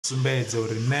sumbedze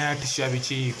uri nṋe a thi shavhi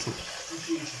tshithu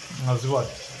nga zwi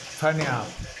vhona pfani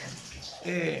afho.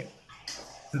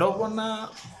 Ndo vhona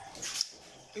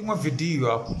iṅwe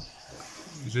video afho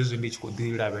zwezwi ndi tshi khou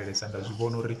ḓi lavhelesa nda zwi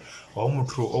vhona uri hoyo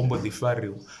muthu o mbo ḓi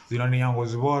fariwa, zwino ndi nyango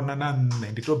zwi vhona na nṋe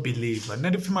ndi to believe. Nṋe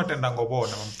ndi pfhi matenda ngo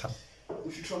vhona mamuthamu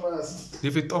ndi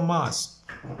pfhi Thomas,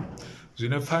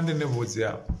 zwino pfha ndi ne vhudzi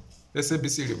afho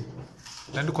SABC livo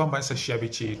nṋe ndi khou amba sa shavhi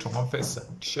tshithu ngo pfhesa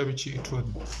ndi shavhi tshithu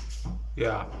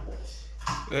ya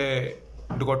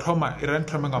ndi khou thoma i ri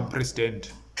thome nga mupresident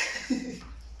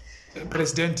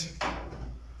president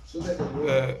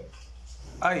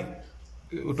ai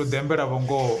u to ḓembela vho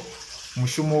ngoho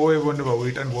mushumo we vhone vha u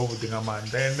ita ndi wavhuḓi nga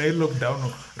maanḓa, ene i lockdown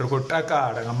ri khou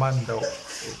takala nga maanḓa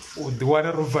u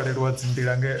ḓiwana ro valeliwa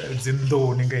dzinḓila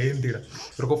dzinḓuni nga heyi nḓila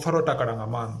ri khou pfha ro takala nga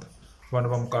maanḓa. Vhana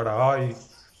vha mukala hai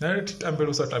nṋe thi tambeli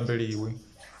u sa tambeliwi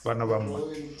vhana vha mma,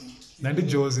 nṋe ndi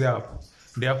dzhozi afho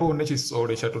ndi hafho hune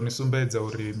tshisole tsha tou ni sumbedza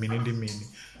uri mini ndi mini.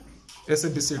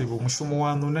 SABC livo mushumo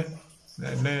waṋu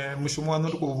ne mushumo waṋu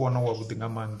ndi khou vhona wavhuḓi nga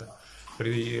maanḓa.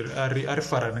 A ri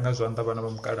farane nga zwanḓa vhana vha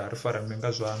mukala, a ri farane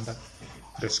nga zwanḓa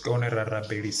ri swika hune ra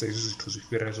rabelisa hezwi zwithu zwi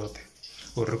fhire zwoṱhe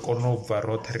uri ri kone u bva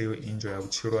roṱhe ri yo enjoy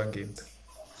vhutshilo hangei nṱha.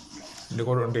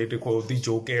 Ndi khou ḓi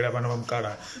dzhokela vhana vha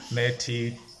mukala nṋe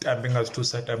thi tambi nga zwithu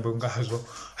sa tambiwi ngazwo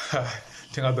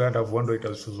thi nga ḓo ya nda vuwa ndo ita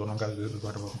zwithu zwo no nga zwezwi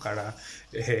vhana vha mukala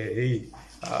hei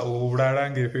u vhulala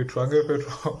hangei fhethu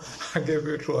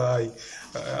hai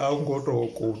a u ngo tou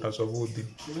kuna zwavhuḓi.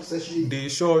 Ndi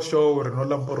shosho uri no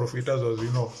ḽa muporofita zwa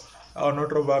zwino a no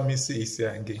tou vha misisi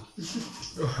hangei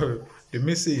ndi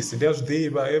misisi ndi a zwi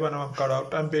ḓivha vhana vha mukala u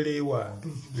tambeliwa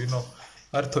hangei. Zwino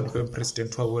a ri ṱhonifhe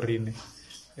mupresident wavho riṋe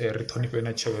ri ṱhonifhe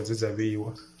na tsheo dze dza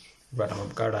vheiwa vhana vha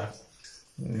mukala.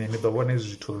 Ni ḓo vhona hezwi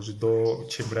zwithu zwi ḓo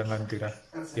tshimbila nga nḓila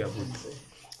yavhuḓi.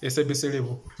 SABC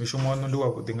livo mishumo waṋu ndi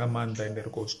wavhuḓi nga maanḓa ende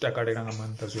ri khou zwi takalela nga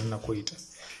maanḓa zwine na khou ita.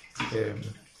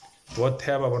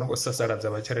 Vhoṱhe havha vho no khou sasaladza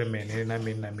vha tshi ri mini na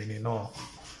mini na mini no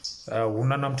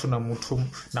huna na muthu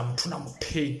na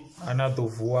muthihi ane a ḓo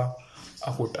vuwa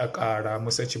a khou takala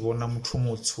musi a tshi vhona muthu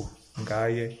mutswu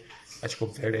ngaye a tshi khou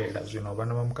bvelela. Zwino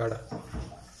vhana vha mukala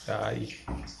hai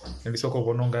ndi sokou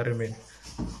vhona u nga ri mini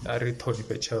a ri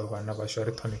ṱhonifhe tsheo vhana vhashu, a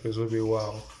ri ṱhonifhe zwo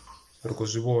vheiwaho. Ri khou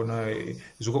zwi vhona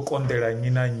zwi khou konḓela nnyi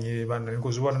na nnyi vhana ri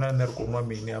khou zwi vhona na nṋe ri khou nwa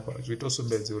mini hafha zwi tou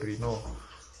sumbedza uri no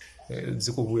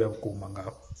dzi khou vhuya vhukuma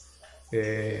ngavho.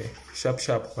 Sharp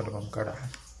vhana vha mukala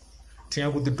thi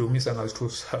nyagi u ḓidumisa nga zwithu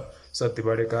sa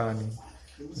ḓivhalekani.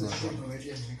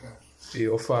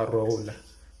 O farwa uḽa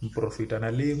muprofita na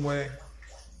ḽiṅwe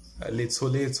ḽitswu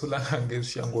ḽa nga ngei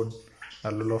shangoni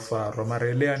naḽo ḽo farwa mara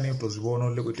heḽiani u tou zwi vhona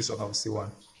uri ḽi khou itiswa nga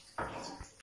vhusiwana.